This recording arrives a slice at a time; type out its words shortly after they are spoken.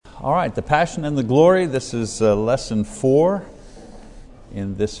All right, the Passion and the Glory. This is lesson 4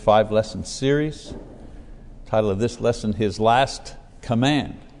 in this 5-lesson series. Title of this lesson, His Last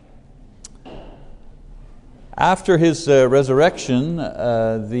Command. After His resurrection,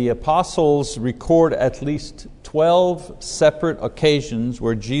 the apostles record at least 12 separate occasions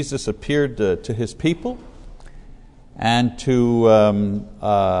where Jesus appeared to His people and to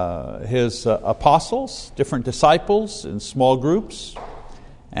His apostles, different disciples in small groups,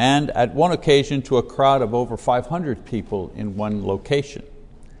 and at one occasion to a crowd of over 500 people in one location.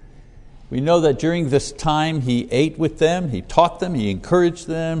 We know that during this time He ate with them, He taught them, He encouraged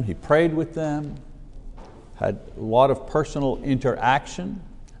them, He prayed with them, had a lot of personal interaction,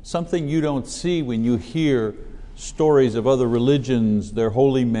 something you don't see when you hear stories of other religions, their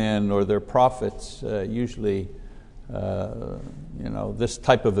holy men or their prophets. Usually this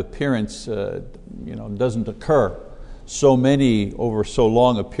type of appearance doesn't occur. So many, over so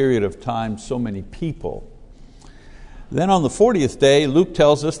long a period of time, so many people. Then on the 40th day, Luke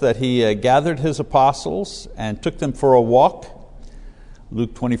tells us that He gathered His apostles and took them for a walk.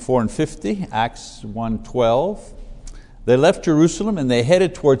 Luke 24:50, Acts 1:12. They left Jerusalem and they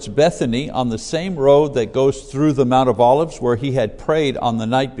headed towards Bethany on the same road that goes through the Mount of Olives where He had prayed on the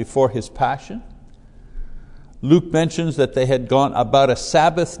night before His passion. Luke mentions that they had gone about a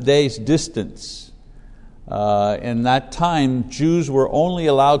Sabbath day's distance. In that time, Jews were only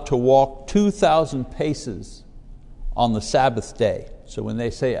allowed to walk 2,000 paces on the Sabbath day. So when they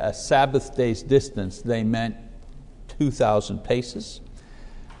say a Sabbath day's distance, they meant 2,000 paces.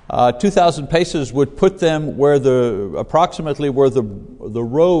 2,000 paces would put them approximately where the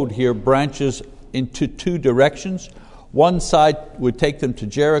road here branches into two directions. One side would take them to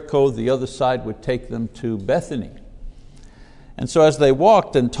Jericho, the other side would take them to Bethany. And so as they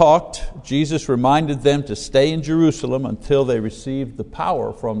walked and talked, Jesus reminded them to stay in Jerusalem until they received the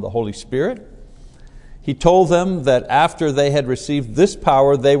power from the Holy Spirit. He told them that after they had received this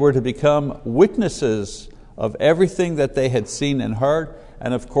power, they were to become witnesses of everything that they had seen and heard.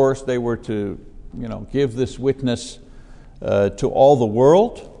 And of course, they were to give this witness to all the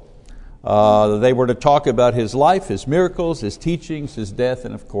world. They were to talk about His life, His miracles, His teachings, His death,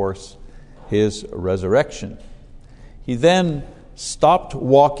 and of course, His resurrection. He then stopped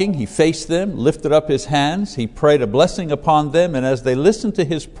walking, He faced them, lifted up His hands, He prayed a blessing upon them, and as they listened to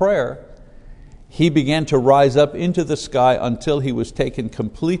His prayer, He began to rise up into the sky until He was taken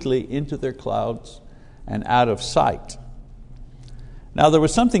completely into their clouds and out of sight. Now there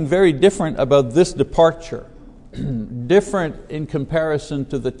was something very different about this departure, different in comparison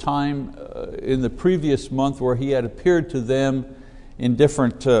to the time in the previous month where He had appeared to them in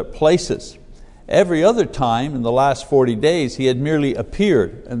different places. Every other time in the last 40 days He had merely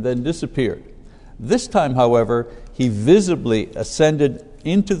appeared and then disappeared. This time, however, He visibly ascended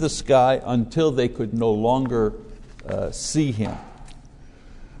into the sky until they could no longer see Him.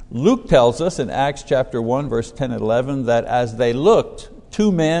 Luke tells us in Acts chapter 1 verse 10 and 11 that as they looked,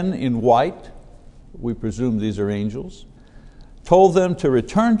 2 men in white, we presume these are angels, told them to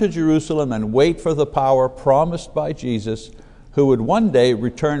return to Jerusalem and wait for the power promised by Jesus, who would one day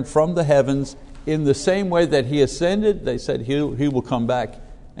return from the heavens in the same way that He ascended. They said He will come back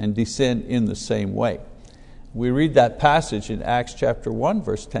and descend in the same way. We read that passage in Acts chapter 1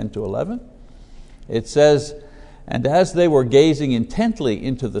 verse 10 to 11. It says, "And as they were gazing intently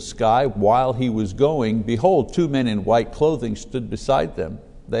into the sky while He was going, behold, 2 men in white clothing stood beside them.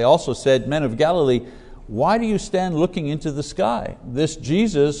 They also said, 'Men of Galilee, why do you stand looking into the sky? This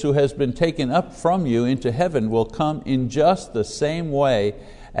Jesus who has been taken up from you into heaven will come in just the same way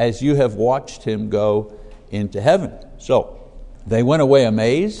as you have watched Him go into heaven.'" So they went away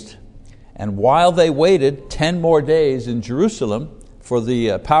amazed, and while they waited 10 more days in Jerusalem for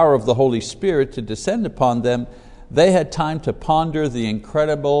the power of the Holy Spirit to descend upon them, they had time to ponder the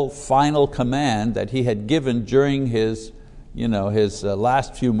incredible final command that He had given during His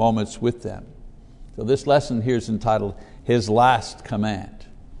last few moments with them. So this lesson here is entitled, His Last Command.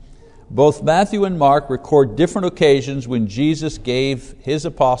 Both Matthew and Mark record different occasions when Jesus gave His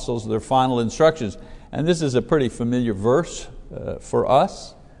apostles their final instructions. And this is a pretty familiar verse for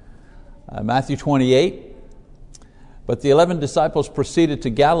us. Matthew 28. "But the 11 disciples proceeded to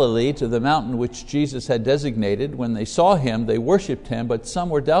Galilee, to the mountain which Jesus had designated. When they saw Him, they worshipped Him, but some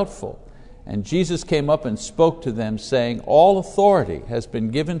were doubtful. And Jesus came up and spoke to them, saying, 'All authority has been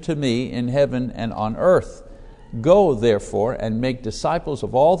given to me in heaven and on earth. Go, therefore, and make disciples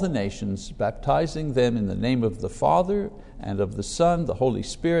of all the nations, baptizing them in the name of the Father and of the Son, the Holy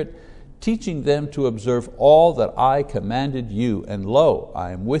Spirit, teaching them to observe all that I commanded you. And lo,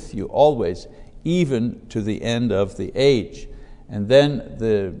 I am with you always, even to the end of the age.' And then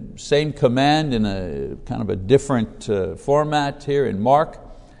the same command in a kind of a different format here in Mark.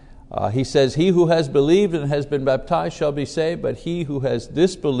 He says, "He who has believed and has been baptized shall be saved, but he who has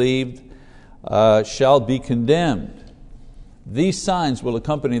disbelieved shall be condemned. These signs will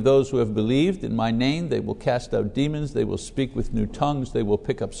accompany those who have believed. In my name they will cast out demons, they will speak with new tongues, they will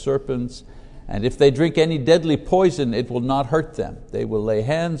pick up serpents, and if they drink any deadly poison, it will not hurt them. They will lay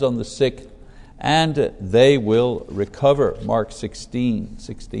hands on the sick, and they will recover." Mark 16,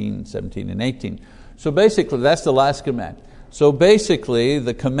 17, and 18. So basically, that's the last command. So basically,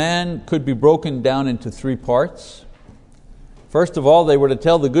 the command could be broken down into three parts. First of all, they were to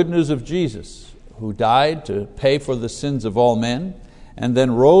tell the good news of Jesus, who died to pay for the sins of all men, and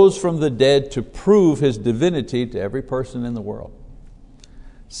then rose from the dead to prove His divinity to every person in the world.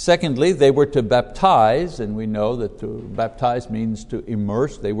 Secondly, they were to baptize, and we know that to baptize means to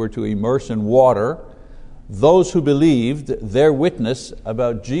immerse. They were to immerse in water those who believed their witness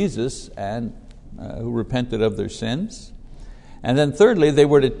about Jesus and who repented of their sins. And then thirdly, they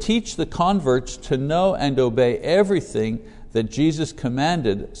were to teach the converts to know and obey everything that Jesus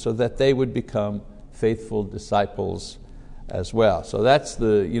commanded, so that they would become faithful disciples as well. So that's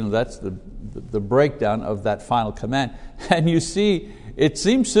the breakdown of that final command. And you see, it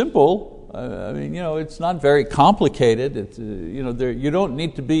seems simple. It's not very complicated. You don't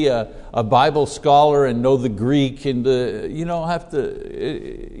need to be a Bible scholar and know the Greek, and you don't have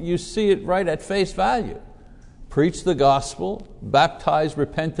to. You see it right at face value. Preach the gospel, baptize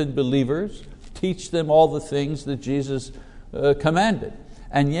repentant believers, teach them all the things that Jesus commanded.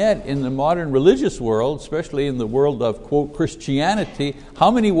 And yet in the modern religious world, especially in the world of, quote, Christianity, how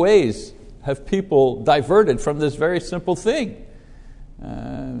many ways have people diverted from this very simple thing?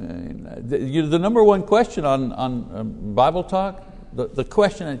 The number one question on Bible Talk, the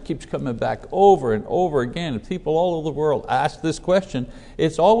question that keeps coming back over and over again, and people all over the world ask this question,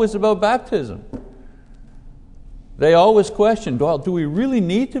 it's always about baptism. They always question, well, do we really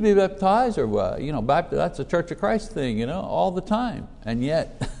need to be baptized? Or that's a Church of Christ thing, all the time. And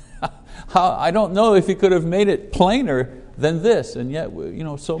yet, I don't know if He could have made it plainer than this. And yet,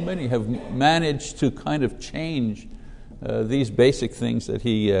 so many have managed to kind of change these basic things that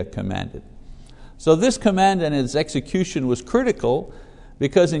He commanded. So this command and its execution was critical,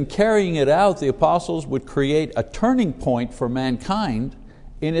 because in carrying it out, the apostles would create a turning point for mankind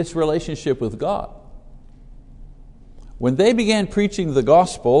in its relationship with God. When they began preaching the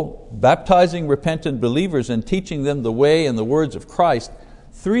gospel, baptizing repentant believers and teaching them the way and the words of Christ,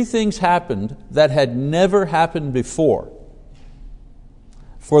 three things happened that had never happened before.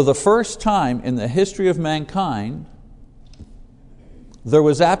 For the first time in the history of mankind, there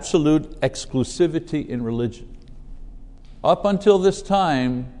was absolute exclusivity in religion. Up until this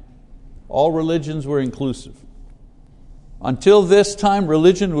time, all religions were inclusive. Until this time,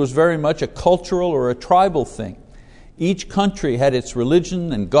 religion was very much a cultural or a tribal thing. Each country had its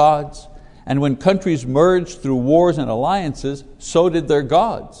religion and gods, and when countries merged through wars and alliances, so did their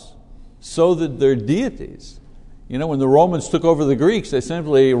gods, so did their deities. When the Romans took over the Greeks, they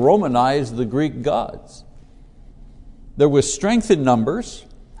simply Romanized the Greek gods. There was strength in numbers,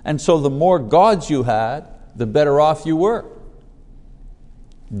 and so the more gods you had, the better off you were.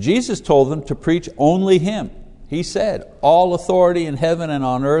 Jesus told them to preach only Him. He said, "All authority in heaven and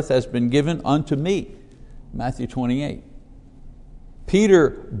on earth has been given unto me." Matthew 28.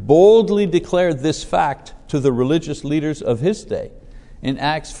 Peter boldly declared this fact to the religious leaders of his day. In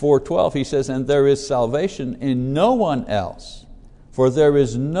Acts 4:12 he says, "And there is salvation in no one else, for there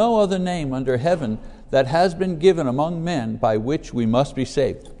is no other name under heaven that has been given among men by which we must be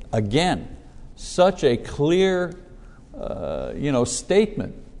saved." Again, such a clear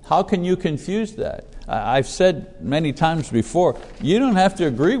statement. How can you confuse that? I've said many times before, you don't have to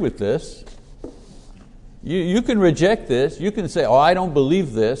agree with this. You can reject this. You can say, "Oh, I don't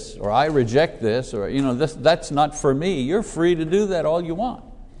believe this," or "I reject this," or that's not for me. You're free to do that all you want.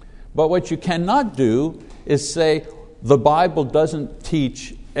 But what you cannot do is say the Bible doesn't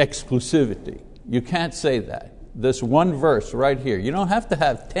teach exclusivity. You can't say that. This one verse right here, you don't have to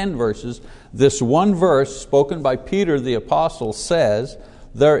have 10 verses. This one verse spoken by Peter the apostle says,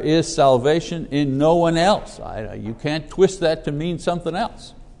 there is salvation in no one else. You can't twist that to mean something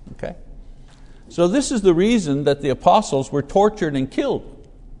else. Okay? So this is the reason that the apostles were tortured and killed.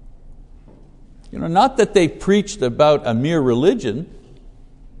 Not that they preached about a mere religion.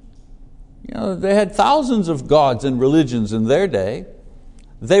 They had thousands of gods and religions in their day.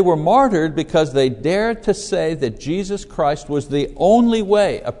 They were martyred because they dared to say that Jesus Christ was the only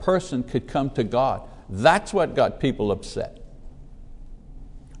way a person could come to God. That's what got people upset.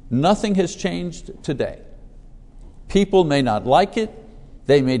 Nothing has changed today. People may not like it,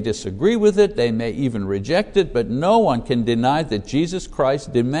 they may disagree with it, they may even reject it, but no one can deny that Jesus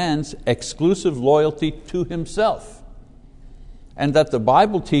Christ demands exclusive loyalty to Himself, and that the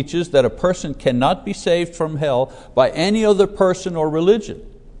Bible teaches that a person cannot be saved from hell by any other person or religion.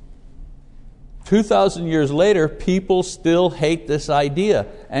 2,000 years later, people still hate this idea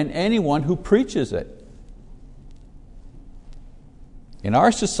and anyone who preaches it. In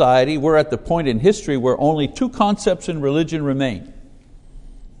our society, we're at the point in history where only two concepts in religion remain.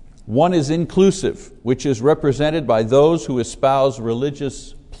 One is inclusive, which is represented by those who espouse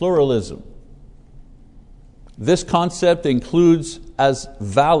religious pluralism. This concept includes as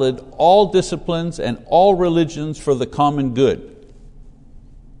valid all disciplines and all religions for the common good.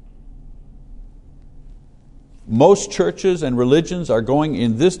 Most churches and religions are going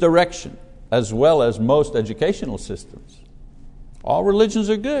in this direction, as well as most educational systems. All religions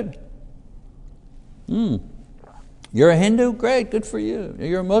are good. You're a Hindu? Great, good for you.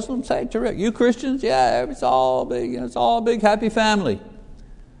 You're a Muslim? Say, terrific. You Christians? Yeah, it's all big. It's all a big happy family.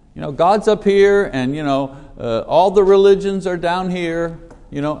 God's up here, and all the religions are down here,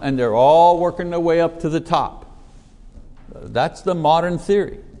 and they're all working their way up to the top. That's the modern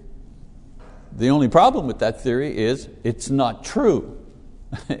theory. The only problem with that theory is it's not true.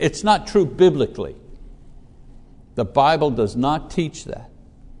 It's not true biblically. The Bible does not teach that.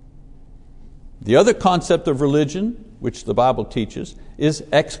 The other concept of religion, which the Bible teaches, is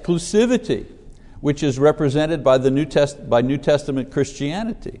exclusivity, which is represented by New Testament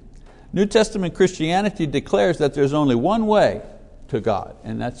Christianity. New Testament Christianity declares that there's only one way to God,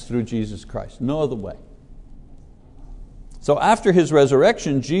 and that's through Jesus Christ, no other way. So after His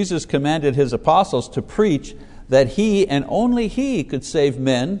resurrection, Jesus commanded His apostles to preach that He and only He could save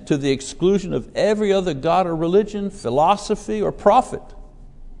men to the exclusion of every other god or religion, philosophy or prophet.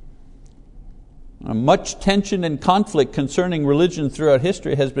 Much tension and conflict concerning religion throughout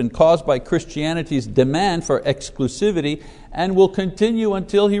history has been caused by Christianity's demand for exclusivity and will continue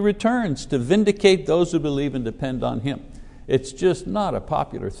until He returns to vindicate those who believe and depend on Him. It's just not a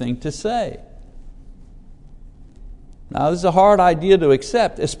popular thing to say. Now, this is a hard idea to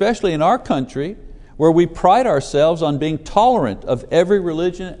accept, especially in our country, where we pride ourselves on being tolerant of every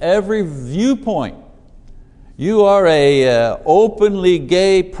religion, every viewpoint. You are a openly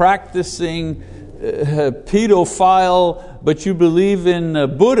gay, practicing pedophile, but you believe in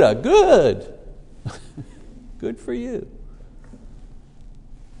Buddha. Good. Good for you.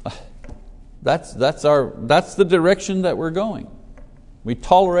 That's the direction that we're going. We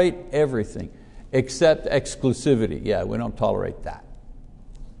tolerate everything except exclusivity. Yeah, we don't tolerate that.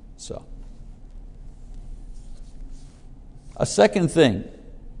 So, a second thing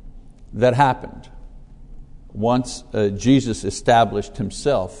that happened once Jesus established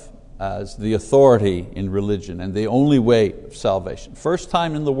Himself as the authority in religion and the only way of salvation. First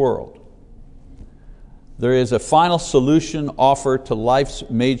time in the world, there is a final solution offered to life's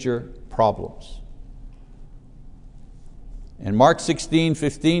major problems. In Mark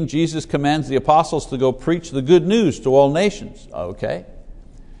 16:15, Jesus commands the apostles to go preach the good news to all nations. Okay.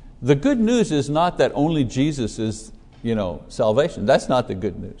 The good news is not that only Jesus is salvation. That's not the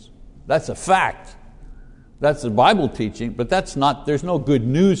good news. That's a fact. That's the Bible teaching, but there's no good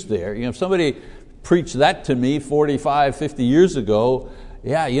news there. If somebody preached that to me 45, 50 years ago,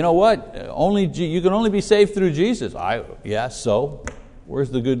 yeah, you know what? You can only be saved through Jesus. So where's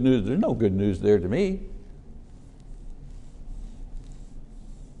the good news? There's no good news there to me.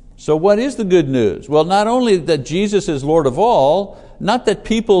 So what is the good news? Well, not only that Jesus is Lord of all, not that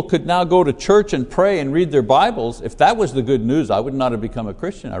people could now go to church and pray and read their Bibles. If that was the good news, I would not have become a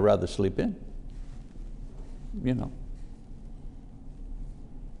Christian. I'd rather sleep in.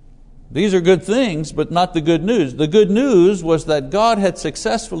 These are good things, but not the good news. The good news was that God had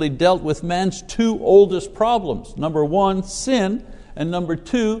successfully dealt with man's two oldest problems. Number one, sin, and number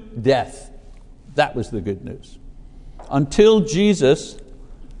two, death. That was the good news. Until Jesus,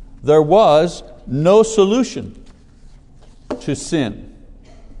 there was no solution to sin.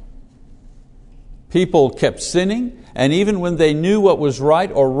 People kept sinning, and even when they knew what was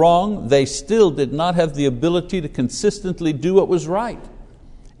right or wrong, they still did not have the ability to consistently do what was right.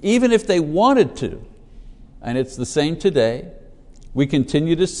 Even if they wanted to, and it's the same today, we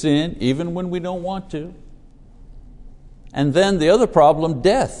continue to sin even when we don't want to. And then the other problem,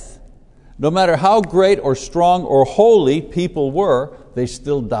 death. No matter how great or strong or holy people were, they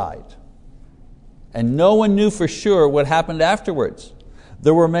still died. And no one knew for sure what happened afterwards.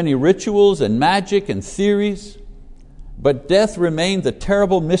 There were many rituals and magic and theories, but death remained the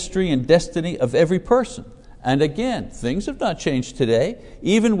terrible mystery and destiny of every person. And again, things have not changed today.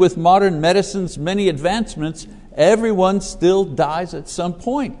 Even with modern medicine's many advancements, Everyone still dies at some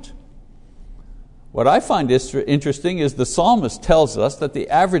point. What I find interesting is the psalmist tells us that the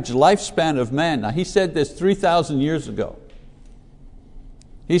average lifespan of man, now he said this 3,000 years ago.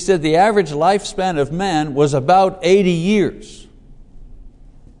 He said the average lifespan of man was about 80 years.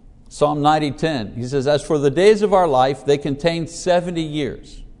 Psalm 90:10, he says, as for the days of our life, they contain 70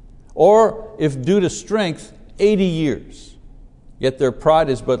 years. Or, if due to strength, 80 years. Yet their pride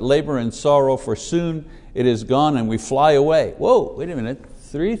is but labor and sorrow, for soon it is gone and we fly away. Whoa, wait a minute.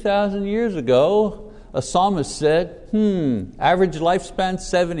 3,000 years ago, a psalmist said, average lifespan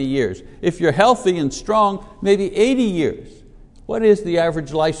 70 years. If you're healthy and strong, maybe 80 years. What is the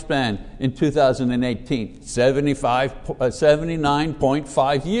average lifespan in 2018?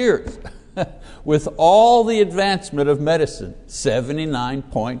 79.5 years. With all the advancement of medicine,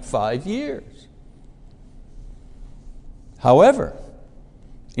 79.5 years. However,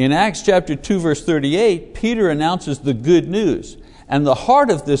 in Acts chapter 2 verse 38, Peter announces the good news. And the heart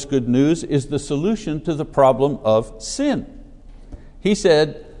of this good news is the solution to the problem of sin. He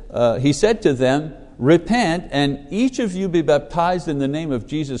said to them, repent and each of you be baptized in the name of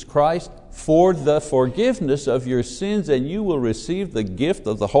Jesus Christ for the forgiveness of your sins, and you will receive the gift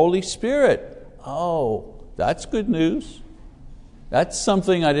of the Holy Spirit. Oh, that's good news. That's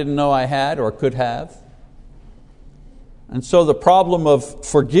something I didn't know I had or could have. And so the problem of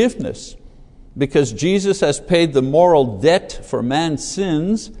forgiveness, because Jesus has paid the moral debt for man's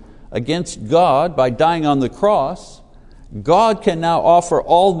sins against God by dying on the cross, God can now offer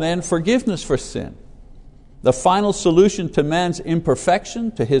all men forgiveness for sin. The final solution to man's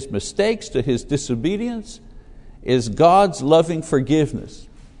imperfection, to his mistakes, to his disobedience, is God's loving forgiveness.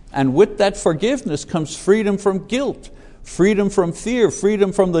 And with that forgiveness comes freedom from guilt, freedom from fear,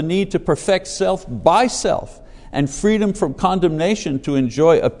 freedom from the need to perfect self by self, and freedom from condemnation to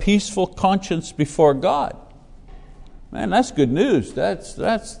enjoy a peaceful conscience before God. Man, that's good news. That's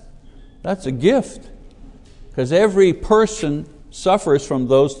a gift. Because every person suffers from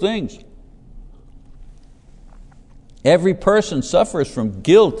those things. Every person suffers from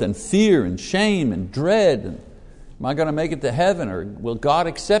guilt and fear and shame and dread. And, am I going to make it to heaven, or will God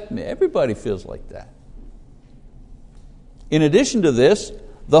accept me? Everybody feels like that. In addition to this,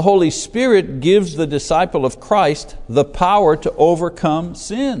 the Holy Spirit gives the disciple of Christ the power to overcome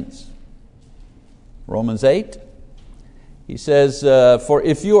sins. Romans 8, he says, for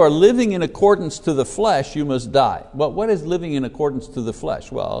if you are living in accordance to the flesh, you must die. Well, what is living in accordance to the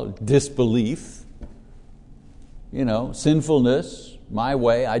flesh? Well, disbelief, sinfulness, my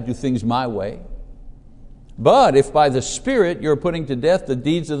way, I do things my way. But if by the Spirit you're putting to death the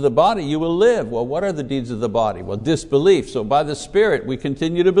deeds of the body, you will live. Well, what are the deeds of the body? Well, disbelief. So by the Spirit we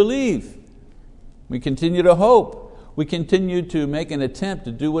continue to believe. We continue to hope. We continue to make an attempt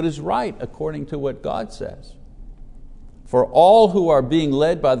to do what is right according to what God says. For all who are being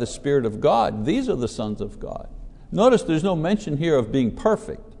led by the Spirit of God, these are the sons of God. Notice there's no mention here of being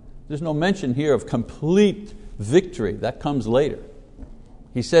perfect. There's no mention here of complete victory. That comes later.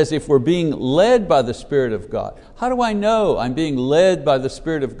 He says if we're being led by the Spirit of God. How do I know I'm being led by the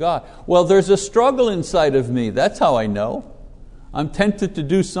Spirit of God? Well, there's a struggle inside of me. That's how I know. I'm tempted to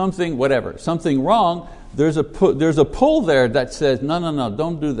do something, whatever, something wrong. There's a pull there that says, no,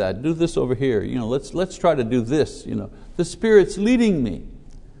 don't do that. Do this over here. Let's try to do this. The Spirit's leading me.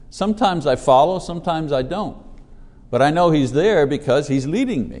 Sometimes I follow, sometimes I don't. But I know He's there because He's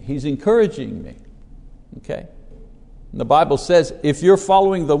leading me. He's encouraging me. Okay? The Bible says if you're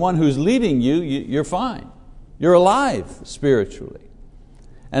following the one who's leading you, you're fine. You're alive spiritually.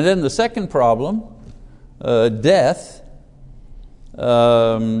 And then the second problem, death.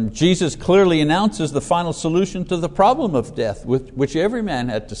 Jesus clearly announces the final solution to the problem of death, which every man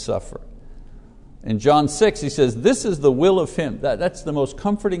had to suffer. In John 6, He says, this is the will of Him. That's the most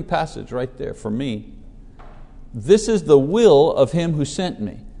comforting passage right there for me. This is the will of Him who sent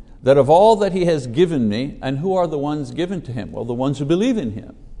me, that of all that He has given me, and who are the ones given to Him? Well, the ones who believe in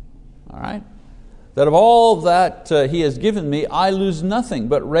Him. All right? That of all that He has given me, I lose nothing,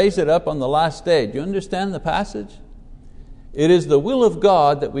 but raise it up on the last day. Do you understand the passage? It is the will of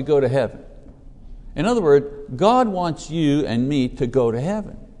God that we go to heaven. In other words, God wants you and me to go to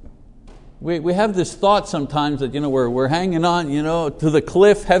heaven. We have this thought sometimes that we're hanging on to the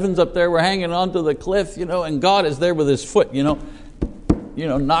cliff, heaven's up there, we're hanging on to the cliff, and God is there with His foot, get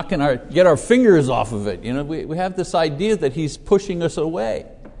our fingers off of it. We have this idea that He's pushing us away.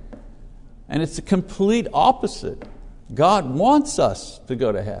 And it's the complete opposite. God wants us to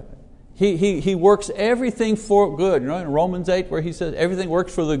go to heaven. He works everything for good. In Romans 8 where He says everything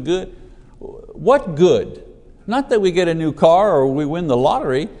works for the good. What good? Not that we get a new car or we win the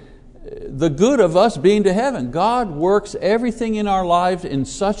lottery. the good of us being to heaven. God works everything in our lives in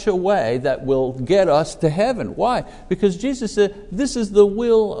such a way that will get us to heaven. Why? Because Jesus said, this is the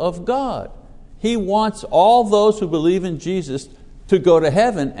will of God. He wants all those who believe in Jesus to go to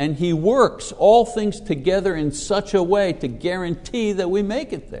heaven, and He works all things together in such a way to guarantee that we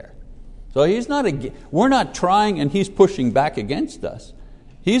make it there. So we're not trying and He's pushing back against us.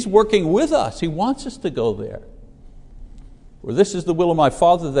 He's working with us. He wants us to go there. For this is the will of my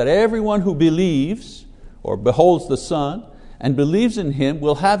Father, that everyone who believes or beholds the Son and believes in Him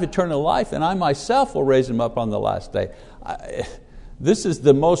will have eternal life, and I myself will raise him up on the last day. This is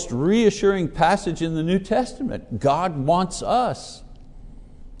the most reassuring passage in the New Testament. God wants us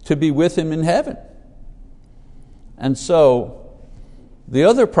to be with Him in heaven. And so the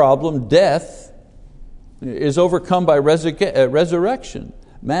other problem, death, is overcome by resurrection.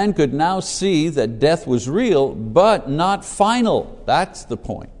 Man could now see that death was real, but not final. That's the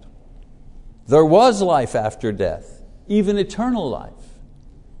point. There was life after death, even eternal life.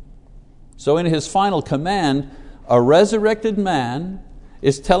 So in His final command, a resurrected man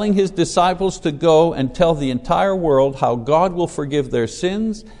is telling His disciples to go and tell the entire world how God will forgive their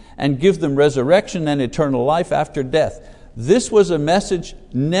sins and give them resurrection and eternal life after death. This was a message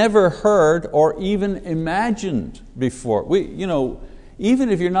never heard or even imagined before.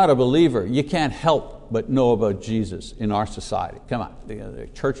 Even if you're not a believer, you can't help but know about Jesus in our society. Come on, there are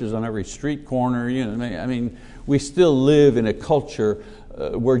churches on every street corner. We still live in a culture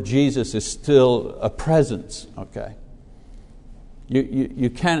where Jesus is still a presence. Okay, you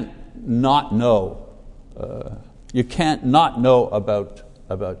can't not know. You can't not know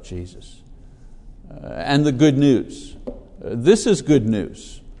about Jesus and the good news. This is good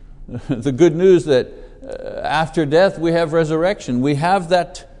news. The good news that after death we have resurrection. We have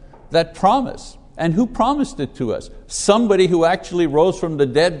that promise. And who promised it to us? Somebody who actually rose from the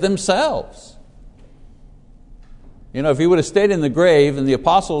dead themselves. If He would have stayed in the grave, and the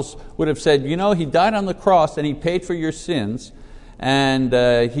apostles would have said, He died on the cross and He paid for your sins,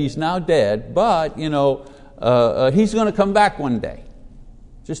 and He's now dead, but He's going to come back one day.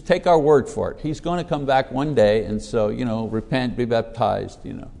 Just take our word for it. He's going to come back one day, and so repent, be baptized.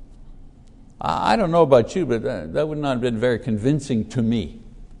 I don't know about you, but that would not have been very convincing to me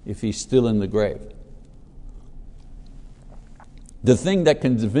if He's still in the grave. The thing that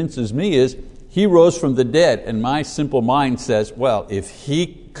convinces me is He rose from the dead, and my simple mind says, well, if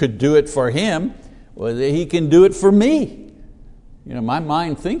He could do it for Him, well, He can do it for me. My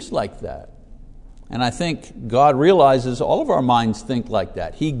mind thinks like that. And I think God realizes all of our minds think like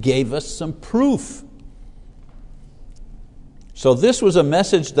that. He gave us some proof. So this was a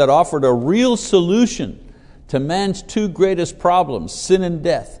message that offered a real solution to man's two greatest problems, sin and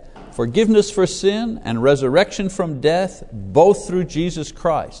death. Forgiveness for sin and resurrection from death, both through Jesus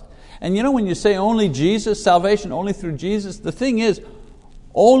Christ. And when you say only Jesus, salvation only through Jesus, the thing is,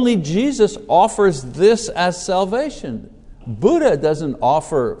 only Jesus offers this as salvation. Buddha doesn't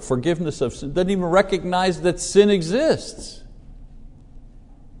offer forgiveness of sin, doesn't even recognize that sin exists.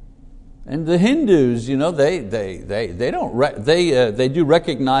 And the Hindus, they do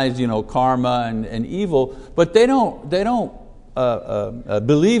recognize karma and evil, but they don't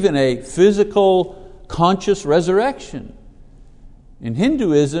believe in a physical, conscious resurrection. In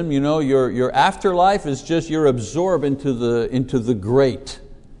Hinduism, your afterlife is just you're absorbed into the great,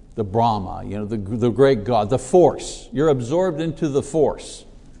 the Brahma, the great God, the force. You're absorbed into the force.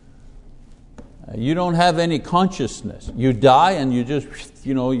 You don't have any consciousness. You die and you just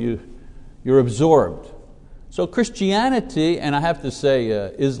you're absorbed. So Christianity, and I have to say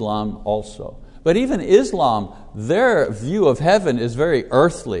Islam also, but even Islam, their view of heaven is very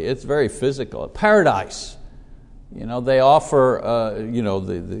earthly. It's very physical. Paradise. They offer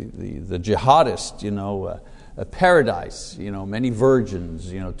the jihadist a paradise. Many virgins.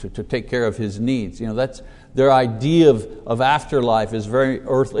 To take care of his needs. That's their idea of afterlife is very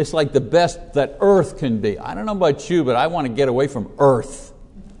earthly. It's like the best that earth can be. I don't know about you, but I want to get away from earth.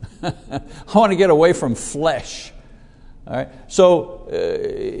 I want to get away from flesh. All right? So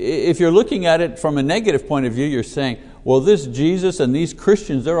if you're looking at it from a negative point of view, you're saying, well, this Jesus and these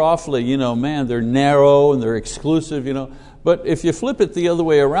Christians, they're awfully, they're narrow and they're exclusive. But if you flip it the other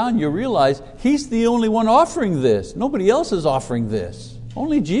way around, you realize He's the only one offering this. Nobody else is offering this.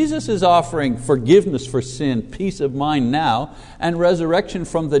 Only Jesus is offering forgiveness for sin, peace of mind now, and resurrection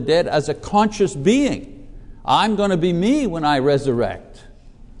from the dead as a conscious being. I'm going to be me when I resurrect.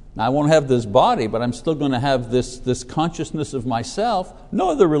 Now, I won't have this body, but I'm still going to have this consciousness of myself.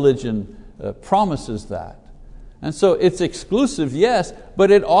 No other religion promises that. And so it's exclusive, yes, but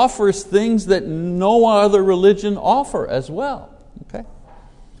it offers things that no other religion offer as well. Okay?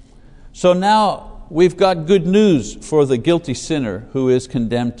 So now we've got good news for the guilty sinner who is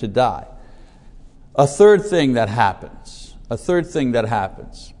condemned to die. A third thing that happens.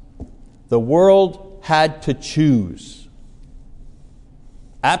 The world had to choose.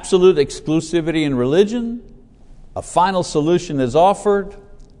 Absolute exclusivity in religion. A final solution is offered.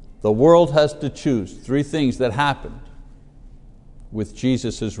 The world has to choose. Three things that happened with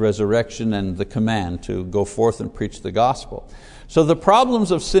Jesus' resurrection and the command to go forth and preach the gospel. So the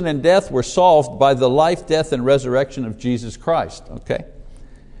problems of sin and death were solved by the life, death, and resurrection of Jesus Christ. Okay?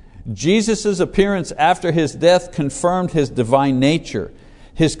 Jesus' appearance after His death confirmed His divine nature,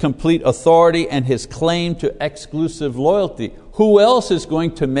 His complete authority, and His claim to exclusive loyalty. Who else is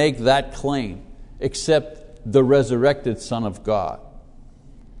going to make that claim except the resurrected Son of God?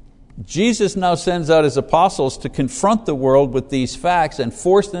 Jesus now sends out His apostles to confront the world with these facts and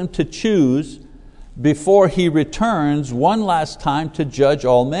force them to choose before He returns one last time to judge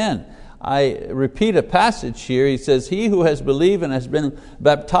all men. I repeat a passage here. He says, "He who has believed and has been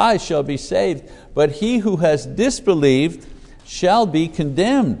baptized shall be saved, but he who has disbelieved shall be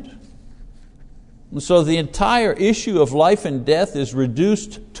condemned." And so the entire issue of life and death is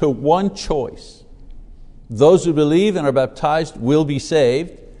reduced to one choice. Those who believe and are baptized will be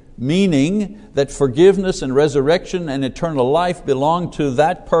saved, meaning that forgiveness and resurrection and eternal life belong to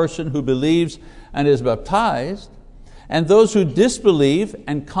that person who believes and is baptized. And those who disbelieve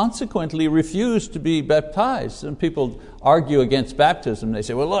and consequently refuse to be baptized. Some people argue against baptism. They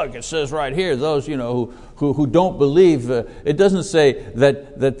say, well, look, it says right here, those who don't believe, it doesn't say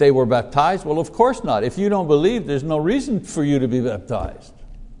that they were baptized. Well, of course not. If you don't believe, there's no reason for you to be baptized.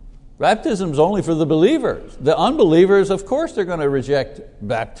 Baptism is only for the believers. The unbelievers, of course, they're going to reject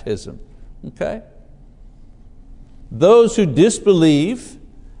baptism. Okay? Those who disbelieve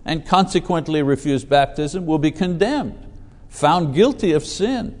and consequently refuse baptism will be condemned, found guilty of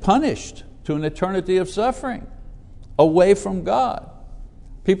sin, punished to an eternity of suffering, away from God.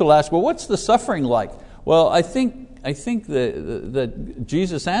 People ask, well, what's the suffering like? Well, I think that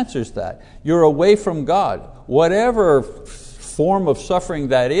Jesus answers that. You're away from God. Whatever form of suffering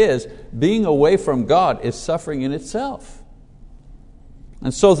that is, being away from God is suffering in itself.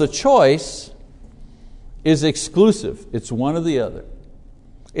 And so the choice is exclusive. It's one or the other.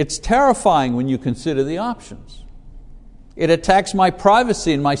 It's terrifying when you consider the options. It attacks my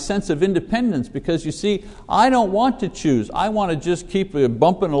privacy and my sense of independence because you see, I don't want to choose. I want to just keep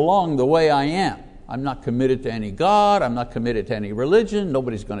bumping along the way I am. I'm not committed to any God. I'm not committed to any religion.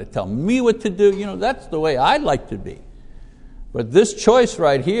 Nobody's going to tell me what to do. That's the way I'd like to be. But this choice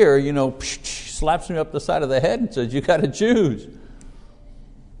right here, slaps me up the side of the head and says, you got to choose.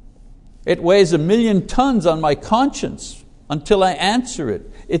 It weighs 1,000,000 tons on my conscience until I answer it.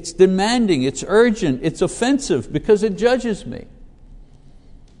 It's demanding, it's urgent, it's offensive because it judges me.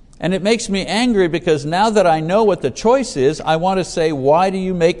 And it makes me angry because now that I know what the choice is, I want to say, why do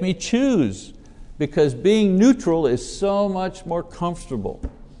you make me choose? Because being neutral is so much more comfortable.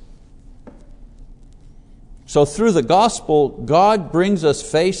 So through the gospel, God brings us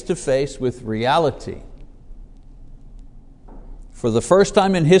face to face with reality. For the first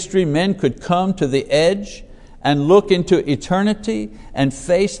time in history, men could come to the edge and look into eternity and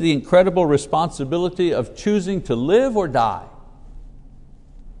face the incredible responsibility of choosing to live or die.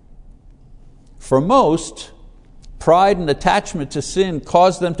 For most, pride and attachment to sin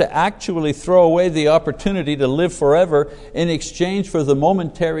caused them to actually throw away the opportunity to live forever in exchange for the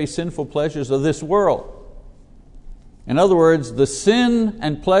momentary sinful pleasures of this world. In other words, the sin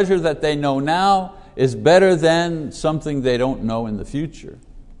and pleasure that they know now is better than something they don't know in the future.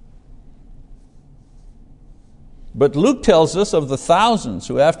 But Luke tells us of the thousands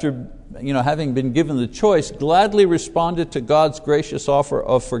who, after having been given the choice, gladly responded to God's gracious offer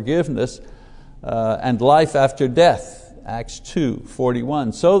of forgiveness and life after death. Acts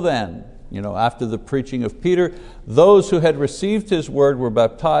 2:41. So then, after the preaching of Peter, those who had received his word were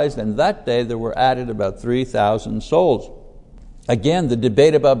baptized, and that day there were added about 3,000 souls. Again, the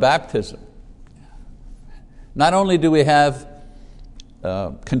debate about baptism. Not only do we have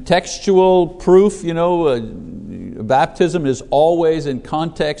contextual proof, baptism is always in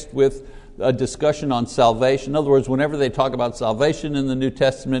context with a discussion on salvation. In other words, whenever they talk about salvation in the New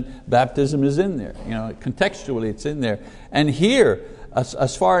Testament, baptism is in there. Contextually it's in there. And here,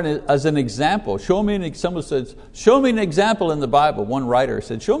 as far as an example, someone says, show me an example in the Bible. One writer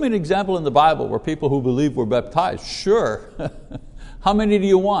said, show me an example in the Bible where people who believe were baptized. Sure. How many do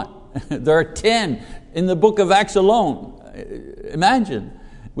you want? There are 10 in the book of Acts alone. Imagine.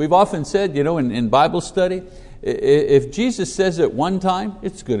 We've often said, in Bible study, if Jesus says it one time,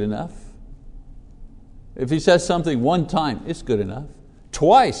 it's good enough. If He says something one time, it's good enough.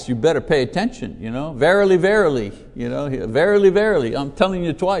 twice, you better pay attention. Verily, verily, verily, verily, I'm telling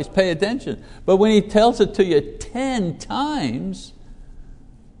you twice, pay attention. But when He tells it to you 10 times,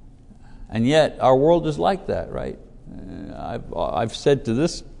 and yet our world is like that, right? I've said to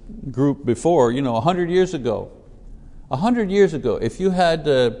this group before, 100 years ago, if you had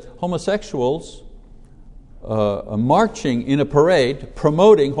homosexuals marching in a parade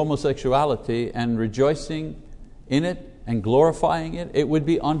promoting homosexuality and rejoicing in it and glorifying it, it would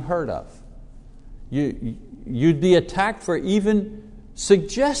be unheard of. You'd be attacked for even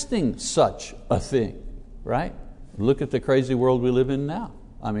suggesting such a thing, right? Look at the crazy world we live in now.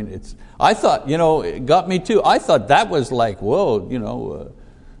 I mean, I thought, it got me too. I thought that was like, whoa,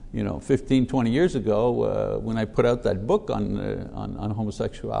 15, 20 years ago when I put out that book on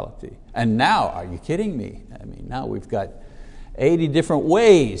homosexuality. And now, are you kidding me? I mean, now we've got 80 different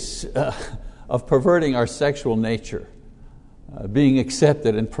ways of perverting our sexual nature, being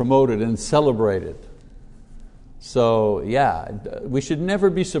accepted and promoted and celebrated. So yeah, we should never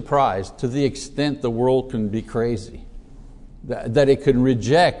be surprised to the extent the world can be crazy, that it can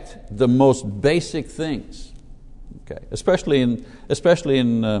reject the most basic things, okay, especially in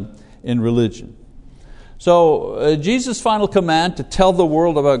religion. So Jesus' final command to tell the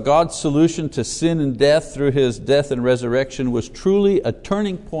world about God's solution to sin and death through His death and resurrection was truly a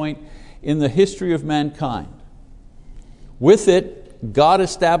turning point in the history of mankind. With it, God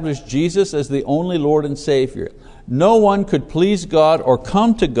established Jesus as the only Lord and Savior. No one could please God or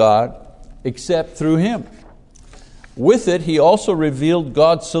come to God except through Him. With it, He also revealed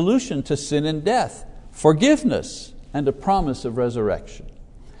God's solution to sin and death, forgiveness, and a promise of resurrection.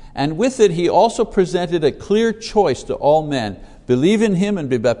 And with it, He also presented a clear choice to all men: believe in Him and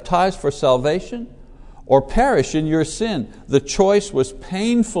be baptized for salvation, or perish in your sin. The choice was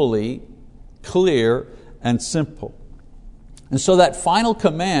painfully clear and simple. And so that final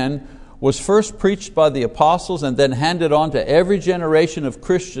command was first preached by the apostles and then handed on to every generation of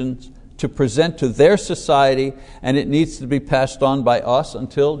Christians to present to their society, and it needs to be passed on by us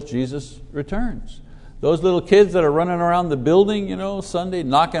until Jesus returns. Those little kids that are running around the building, Sunday,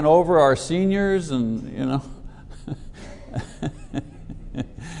 knocking over our seniors and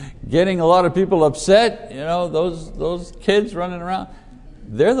getting a lot of people upset, those kids running around,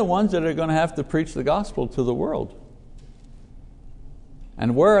 they're the ones that are going to have to preach the gospel to the world.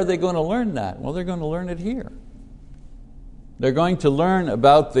 And where are they going to learn that? Well, they're going to learn it here. They're going to learn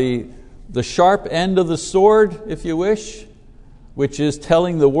about the sharp end of the sword, if you wish, which is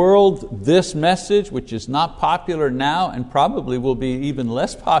telling the world this message, which is not popular now and probably will be even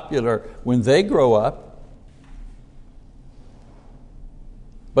less popular when they grow up.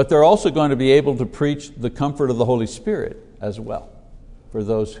 But they're also going to be able to preach the comfort of the Holy Spirit as well for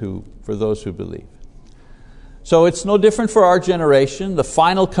those who believe. So it's no different for our generation. The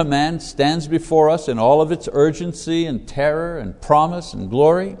final command stands before us in all of its urgency and terror and promise and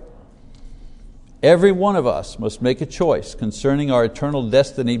glory. Every one of us must make a choice concerning our eternal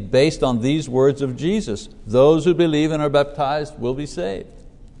destiny based on these words of Jesus. Those who believe and are baptized will be saved.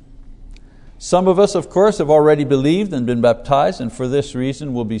 Some of us, of course, have already believed and been baptized, and for this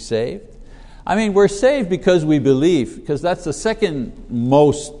reason will be saved. I mean, we're saved because we believe, because that's the second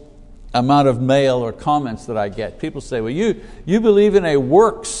most amount of mail or comments that I get. People say, well, you believe in a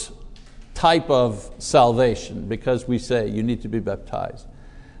works type of salvation because we say you need to be baptized.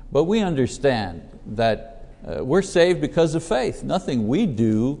 But we understand that we're saved because of faith. Nothing we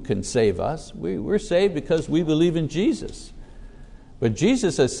do can save us. We're saved because we believe in Jesus. But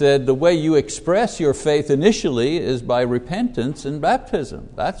Jesus has said the way you express your faith initially is by repentance and baptism.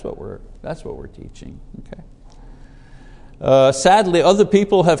 That's what we're teaching. Okay. Sadly, other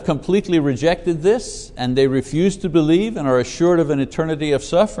people have completely rejected this, and they refuse to believe and are assured of an eternity of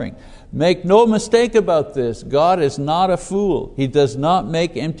suffering. Make no mistake about this, God is not a fool. He does not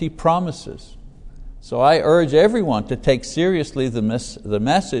make empty promises. So I urge everyone to take seriously the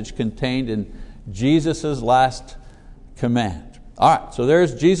message contained in Jesus' last command. All right, so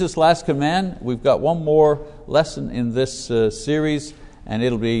there's Jesus' last command. We've got one more lesson in this series, and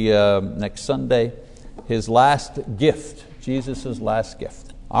it'll be next Sunday. His last gift. Jesus' last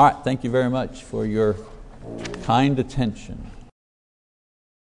gift. All right, thank you very much for your kind attention.